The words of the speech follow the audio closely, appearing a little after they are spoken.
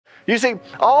You see,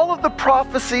 all of the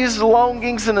prophecies,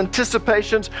 longings, and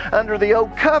anticipations under the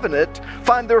Old Covenant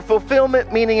find their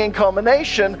fulfillment, meaning, and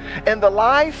culmination in the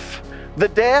life, the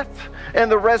death,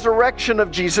 and the resurrection of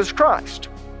Jesus Christ.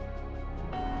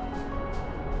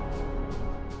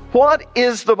 What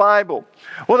is the Bible?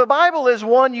 Well, the Bible is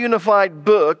one unified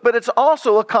book, but it's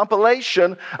also a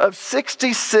compilation of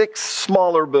 66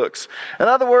 smaller books. In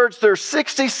other words, there's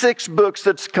 66 books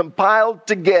that's compiled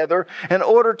together in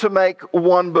order to make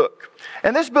one book.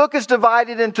 And this book is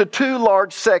divided into two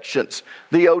large sections,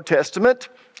 the Old Testament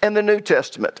and the New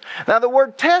Testament. Now, the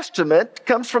word testament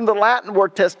comes from the Latin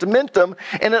word testamentum,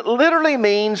 and it literally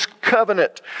means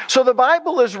covenant. So the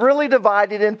Bible is really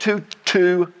divided into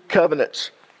two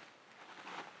covenants: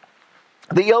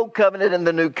 the Old Covenant and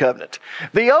the New Covenant.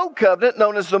 The Old Covenant,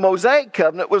 known as the Mosaic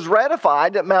Covenant, was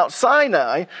ratified at Mount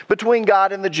Sinai between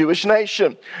God and the Jewish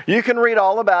nation. You can read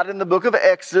all about it in the book of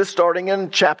Exodus, starting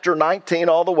in chapter 19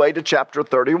 all the way to chapter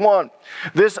 31.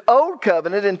 This Old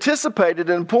Covenant anticipated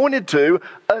and pointed to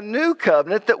a new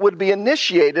covenant that would be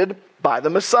initiated by the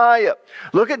Messiah.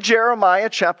 Look at Jeremiah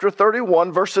chapter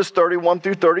 31, verses 31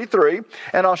 through 33,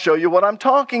 and I'll show you what I'm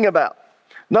talking about.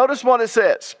 Notice what it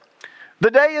says. "The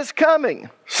day is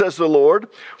coming, says the Lord,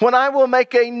 when I will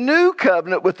make a new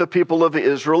covenant with the people of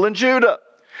Israel and Judah.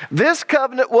 This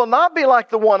covenant will not be like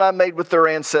the one I made with their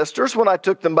ancestors when I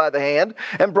took them by the hand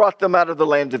and brought them out of the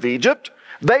land of Egypt.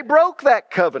 They broke that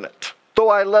covenant, though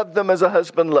I loved them as a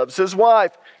husband loves his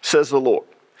wife, says the Lord.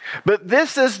 But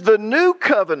this is the new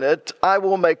covenant I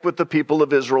will make with the people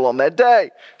of Israel on that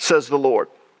day, says the Lord.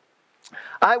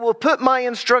 I will put my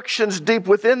instructions deep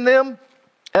within them,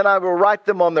 and I will write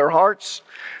them on their hearts.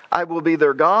 I will be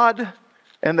their God,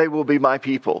 and they will be my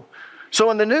people." So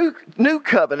in the new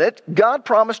covenant, God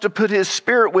promised to put His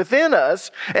Spirit within us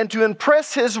and to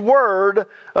impress His Word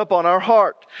upon our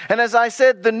heart. And as I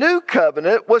said, the new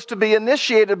covenant was to be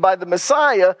initiated by the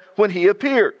Messiah when He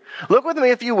appeared. Look with me,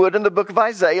 if you would, in the book of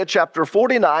Isaiah, chapter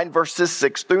 49, verses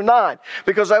 6 through 9.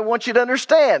 Because I want you to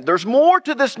understand, there's more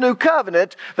to this new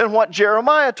covenant than what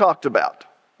Jeremiah talked about.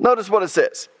 Notice what it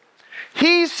says.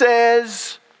 He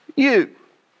says, you.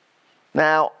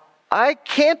 Now, I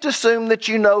can't assume that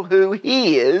you know who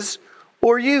He is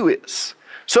or you is.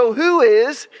 So who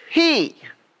is He?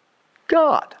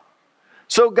 God.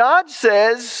 So God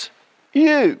says,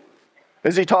 you.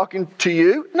 Is He talking to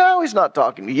you? No, He's not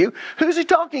talking to you. Who's He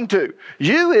talking to?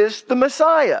 You is the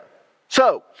Messiah.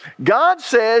 So, God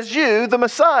says you, the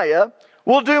Messiah,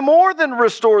 will do more than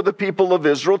restore the people of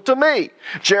Israel to me.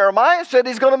 Jeremiah said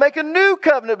He's going to make a new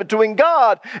covenant between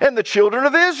God and the children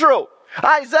of Israel.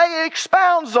 Isaiah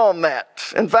expounds on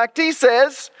that. In fact, he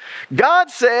says, God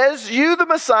says, you, the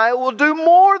Messiah, will do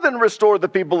more than restore the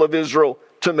people of Israel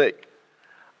to me.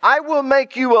 I will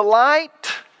make you a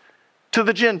light to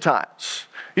the Gentiles.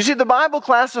 You see, the Bible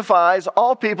classifies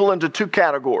all people into two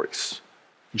categories: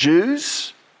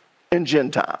 Jews and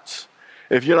Gentiles.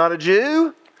 If you're not a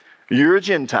Jew, you're a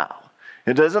Gentile.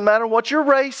 It doesn't matter what your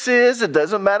race is. It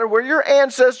doesn't matter where your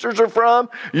ancestors are from.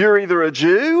 You're either a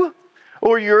Jew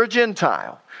or you're a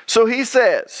Gentile. So He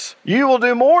says, you will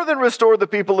do more than restore the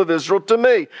people of Israel to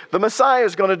me. The Messiah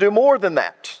is going to do more than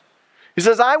that. He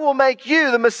says, I will make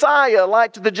you, the Messiah, a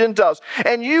light to the Gentiles,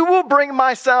 and you will bring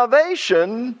my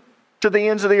salvation to the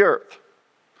ends of the earth.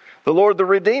 The Lord, the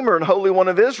Redeemer and Holy One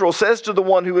of Israel, says to the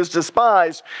one who is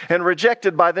despised and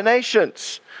rejected by the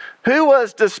nations. Who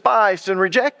was despised and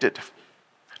rejected?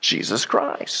 Jesus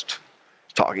Christ.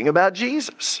 He's talking about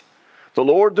Jesus. The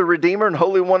Lord, the Redeemer and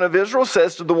Holy One of Israel,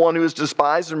 says to the one who is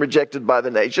despised and rejected by the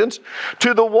nations,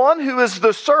 to the one who is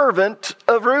the servant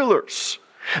of rulers.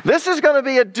 This is going to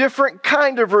be a different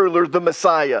kind of ruler, the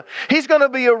Messiah. He's going to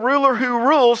be a ruler who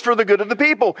rules for the good of the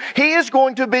people. He is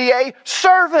going to be a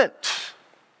servant.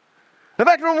 In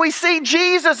fact, when we see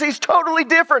Jesus, He's totally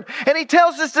different. And He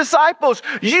tells His disciples,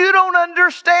 you don't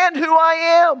understand who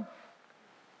I am.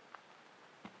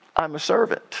 I'm a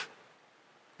servant.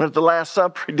 And at the Last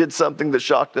Supper, He did something that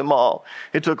shocked them all.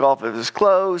 He took off of His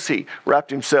clothes, He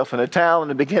wrapped Himself in a towel,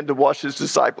 and began to wash His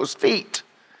disciples' feet.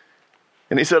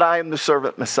 And He said, I am the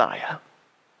servant Messiah.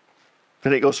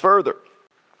 Then He goes further.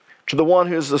 To the one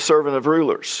who is the servant of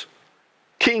rulers.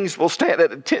 Kings will stand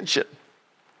at attention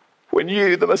when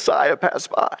you, the Messiah, pass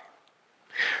by.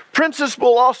 Princes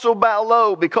will also bow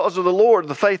low because of the Lord,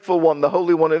 the faithful one, the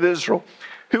Holy One of Israel,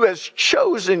 who has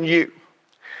chosen you.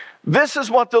 This is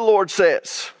what the Lord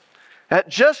says. At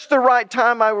just the right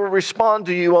time I will respond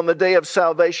to you. On the day of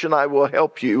salvation I will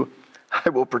help you. I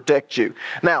will protect you.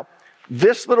 Now,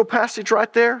 this little passage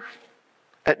right there,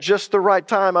 At just the right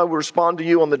time, I will respond to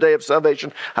you on the day of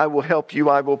salvation. I will help you.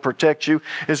 I will protect you.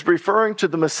 Is referring to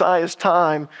the Messiah's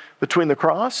time between the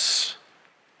cross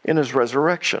and his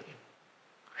resurrection.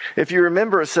 If you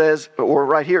remember, it says, or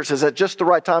right here, it says, at just the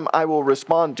right time, I will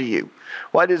respond to you.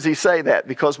 Why does he say that?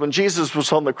 Because when Jesus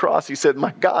was on the cross, he said, my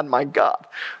God,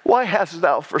 why hast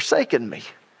thou forsaken me?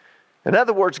 In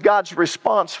other words, God's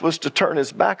response was to turn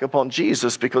his back upon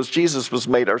Jesus because Jesus was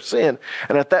made our sin.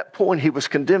 And at that point, he was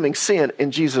condemning sin in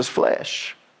Jesus'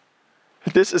 flesh.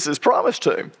 This is his promise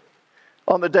to him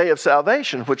on the day of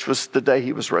salvation, which was the day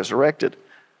he was resurrected.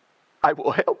 I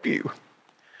will help you.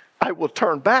 I will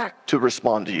turn back to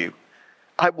respond to you.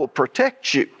 I will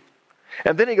protect you.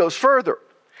 And then he goes further.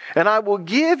 And I will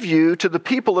give you to the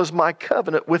people as my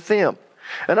covenant with them.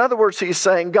 In other words, he's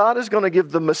saying God is going to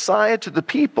give the Messiah to the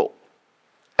people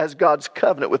as God's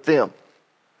covenant with them.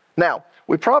 Now,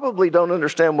 we probably don't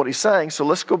understand what he's saying, so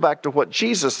let's go back to what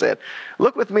Jesus said.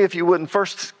 Look with me, if you would, in 1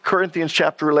 Corinthians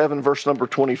chapter 11, verse number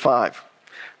 25.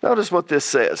 Notice what this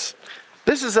says.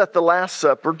 This is at the Last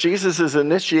Supper. Jesus is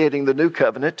initiating the new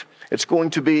covenant. It's going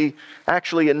to be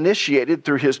actually initiated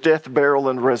through his death, burial,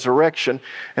 and resurrection.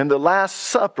 And the Last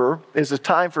Supper is a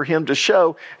time for him to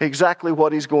show exactly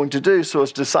what he's going to do so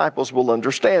his disciples will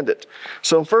understand it.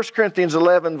 So in 1 Corinthians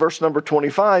 11, verse number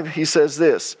 25, he says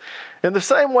this. In the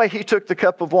same way, he took the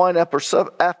cup of wine after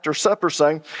supper,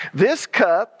 saying, this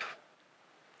cup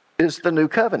is the new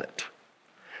covenant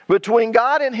between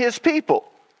God and his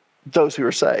people, those who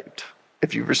are saved,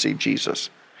 if you've received Jesus.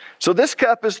 So this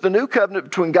cup is the new covenant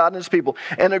between God and his people,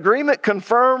 an agreement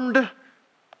confirmed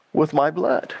with my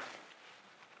blood.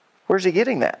 Where's he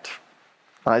getting that?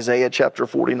 Isaiah chapter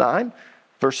 49,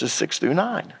 verses 6 through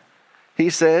 9. He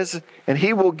says, and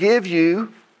he will give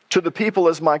you to the people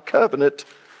as my covenant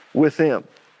with them.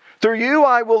 Through you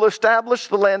I will establish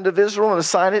the land of Israel and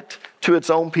assign it to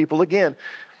its own people again.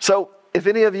 So if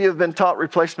any of you have been taught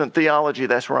replacement theology,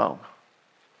 that's wrong.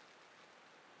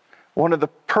 One of the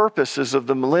purposes of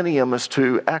the millennium is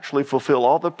to actually fulfill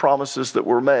all the promises that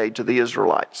were made to the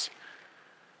Israelites.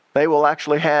 They will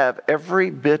actually have every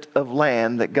bit of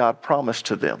land that God promised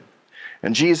to them.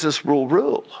 And Jesus will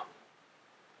rule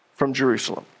from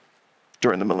Jerusalem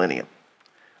during the millennium.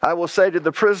 I will say to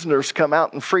the prisoners, come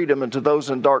out in freedom, and to those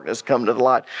in darkness, come to the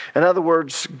light. In other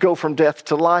words, go from death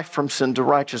to life, from sin to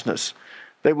righteousness.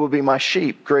 They will be my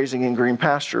sheep, grazing in green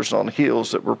pastures on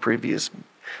hills that were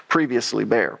previously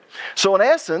bare. So in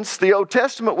essence, the Old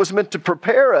Testament was meant to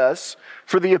prepare us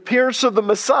for the appearance of the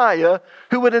Messiah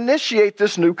who would initiate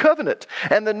this new covenant.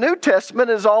 And the New Testament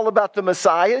is all about the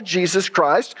Messiah, Jesus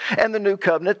Christ, and the new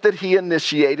covenant that he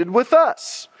initiated with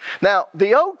us. Now,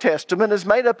 the Old Testament is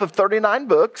made up of 39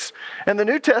 books, and the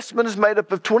New Testament is made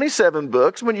up of 27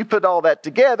 books. When you put all that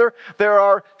together, there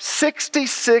are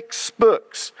 66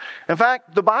 books. In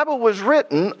fact, the Bible was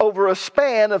written over a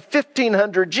span of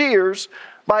 1,500 years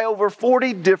by over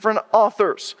 40 different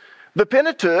authors. The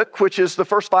Pentateuch, which is the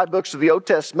first 5 books of the Old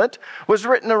Testament, was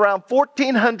written around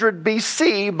 1400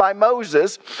 BC by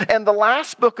Moses, and the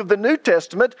last book of the New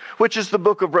Testament, which is the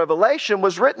book of Revelation,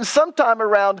 was written sometime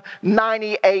around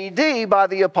 90 AD by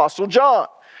the Apostle John.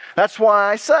 That's why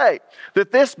I say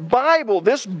that this Bible,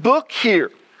 this book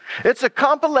here, it's a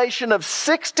compilation of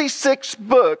 66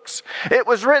 books. It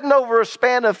was written over a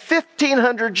span of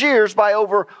 1,500 years by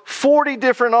over 40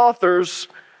 different authors,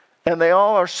 and they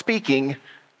all are speaking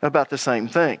about the same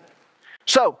thing.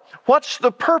 So, what's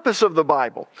the purpose of the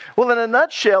Bible? Well, in a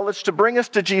nutshell, it's to bring us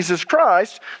to Jesus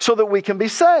Christ so that we can be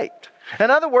saved.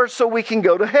 In other words, so we can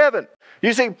go to heaven.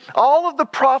 You see, all of the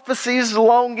prophecies,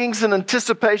 longings, and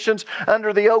anticipations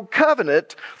under the Old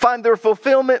Covenant find their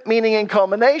fulfillment, meaning, and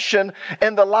culmination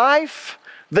in the life,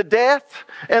 the death,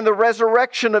 and the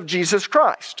resurrection of Jesus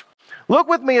Christ. Look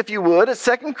with me, if you would, at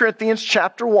 2 Corinthians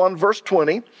chapter 1, verse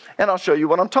 20, and I'll show you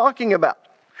what I'm talking about.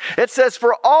 It says,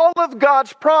 for all of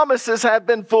God's promises have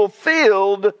been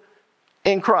fulfilled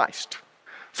in Christ.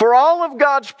 For all of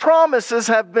God's promises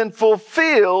have been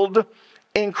fulfilled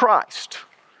in Christ.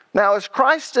 Now, is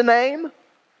Christ a name?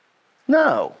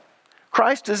 No.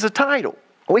 Christ is a title.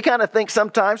 We kind of think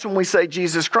sometimes when we say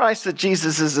Jesus Christ that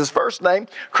Jesus is his first name,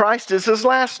 Christ is his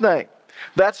last name.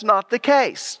 That's not the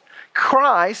case.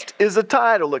 Christ is a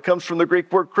title. It comes from the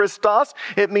Greek word Christos.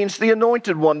 It means the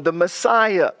anointed one, the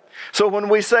Messiah. So when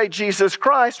we say Jesus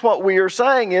Christ, what we are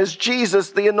saying is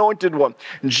Jesus, the anointed one.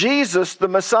 Jesus, the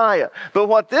Messiah. But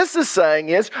what this is saying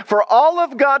is, for all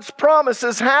of God's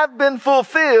promises have been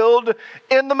fulfilled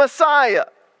in the Messiah.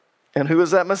 And who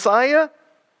is that Messiah?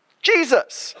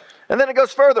 Jesus. And then it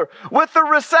goes further. With the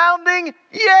resounding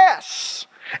yes.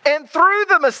 And through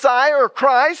the Messiah, or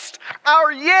Christ,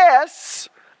 our yes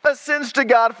ascends to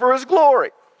God for his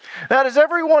glory. Now, does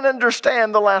everyone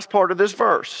understand the last part of this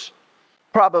verse?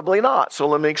 Probably not, so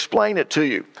let me explain it to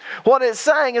you. What it's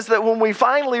saying is that when we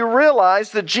finally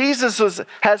realize that Jesus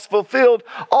has fulfilled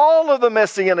all of the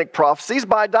messianic prophecies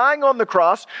by dying on the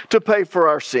cross to pay for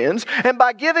our sins, and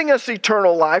by giving us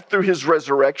eternal life through his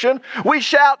resurrection, we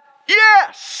shout,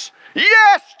 yes!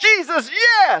 Yes, Jesus,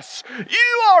 yes!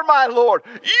 You are my Lord.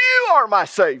 You are my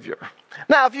Savior.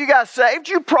 Now, if you got saved,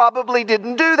 you probably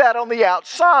didn't do that on the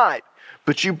outside,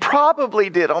 but you probably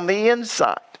did on the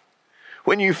inside.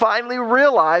 When you finally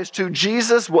realized who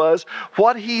Jesus was,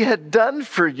 what he had done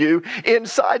for you,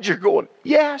 inside you're going,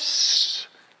 yes,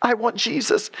 I want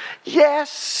Jesus.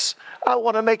 Yes, I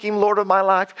want to make him Lord of my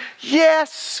life.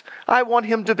 Yes, I want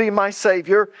him to be my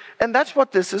Savior. And that's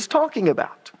what this is talking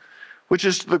about, which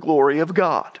is the glory of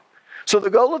God. So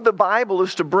the goal of the Bible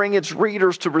is to bring its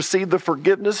readers to receive the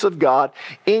forgiveness of God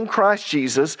in Christ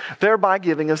Jesus, thereby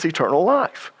giving us eternal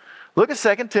life. Look at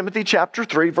 2 Timothy chapter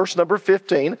 3, verse number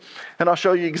 15, and I'll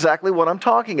show you exactly what I'm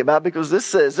talking about, because this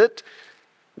says it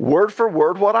word for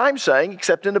word what I'm saying,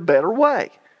 except in a better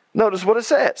way. Notice what it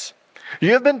says.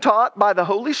 You have been taught by the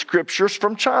Holy Scriptures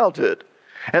from childhood,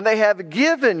 and they have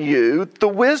given you the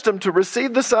wisdom to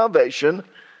receive the salvation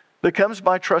that comes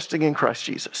by trusting in Christ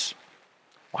Jesus.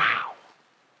 Wow.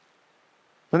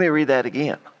 Let me read that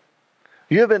again.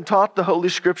 You have been taught the Holy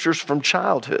Scriptures from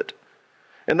childhood,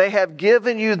 and they have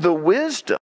given you the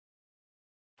wisdom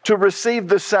to receive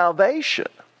the salvation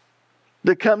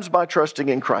that comes by trusting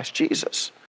in Christ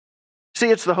Jesus. See,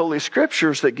 it's the Holy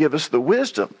Scriptures that give us the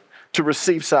wisdom to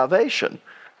receive salvation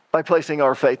by placing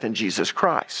our faith in Jesus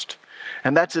Christ.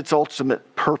 And that's its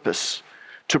ultimate purpose,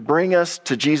 to bring us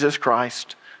to Jesus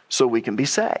Christ so we can be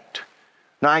saved.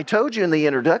 Now, I told you in the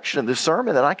introduction of this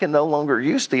sermon that I can no longer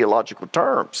use theological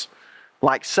terms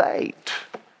like saved,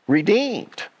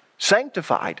 redeemed,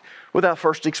 sanctified, without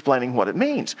first explaining what it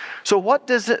means. So what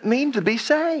does it mean to be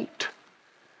saved?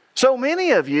 So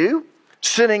many of you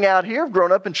sitting out here have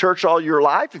grown up in church all your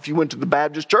life. If you went to the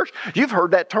Baptist church, you've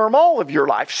heard that term all of your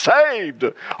life. Saved.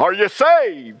 Are you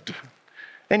saved?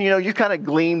 And you kind of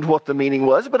gleaned what the meaning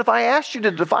was, but if I asked you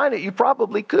to define it, you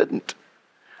probably couldn't.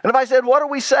 And if I said, what are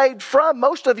we saved from?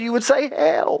 Most of you would say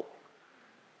hell.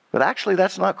 But actually,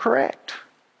 that's not correct.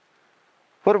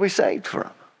 What are we saved from?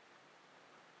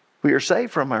 We are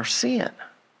saved from our sin.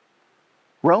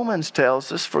 Romans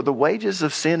tells us, for the wages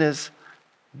of sin is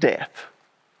death.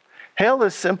 Hell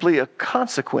is simply a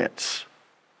consequence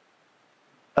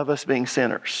of us being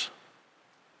sinners.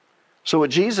 So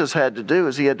what Jesus had to do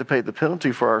is he had to pay the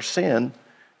penalty for our sin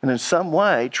and in some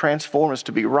way transform us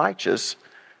to be righteous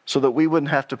so that we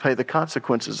wouldn't have to pay the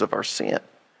consequences of our sin.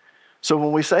 So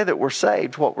when we say that we're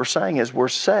saved, what we're saying is we're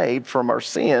saved from our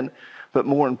sin, but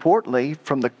more importantly,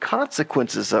 from the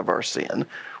consequences of our sin,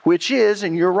 which is,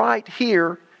 and you're right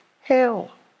here,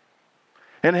 hell.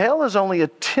 And hell is only a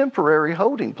temporary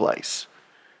holding place,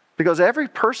 because every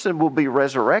person will be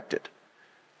resurrected.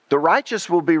 The righteous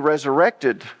will be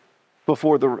resurrected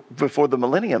before the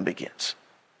millennium begins.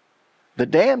 The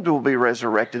damned will be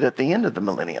resurrected at the end of the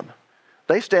millennium.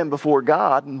 They stand before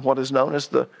God in what is known as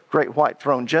the Great White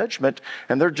Throne Judgment,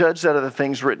 and they're judged out of the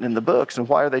things written in the books. And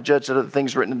why are they judged out of the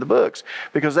things written in the books?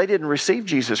 Because they didn't receive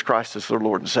Jesus Christ as their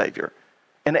Lord and Savior.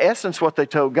 In essence, what they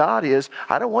told God is,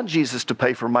 I don't want Jesus to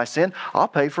pay for my sin. I'll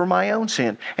pay for my own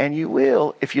sin. And you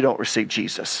will if you don't receive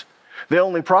Jesus. The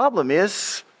only problem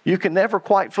is you can never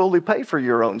quite fully pay for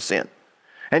your own sin.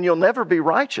 And you'll never be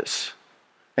righteous.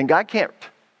 And God can't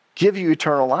give you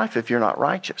eternal life if you're not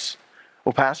righteous.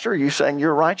 Well, Pastor, are you saying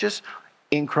you're righteous?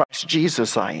 In Christ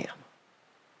Jesus I am.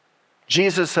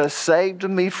 Jesus has saved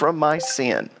me from my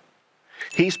sin.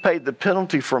 He's paid the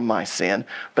penalty for my sin.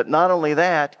 But not only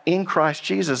that, in Christ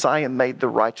Jesus I am made the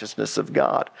righteousness of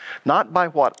God. Not by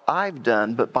what I've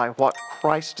done, but by what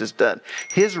Christ has done.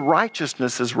 His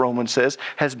righteousness, as Romans says,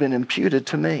 has been imputed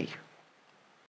to me.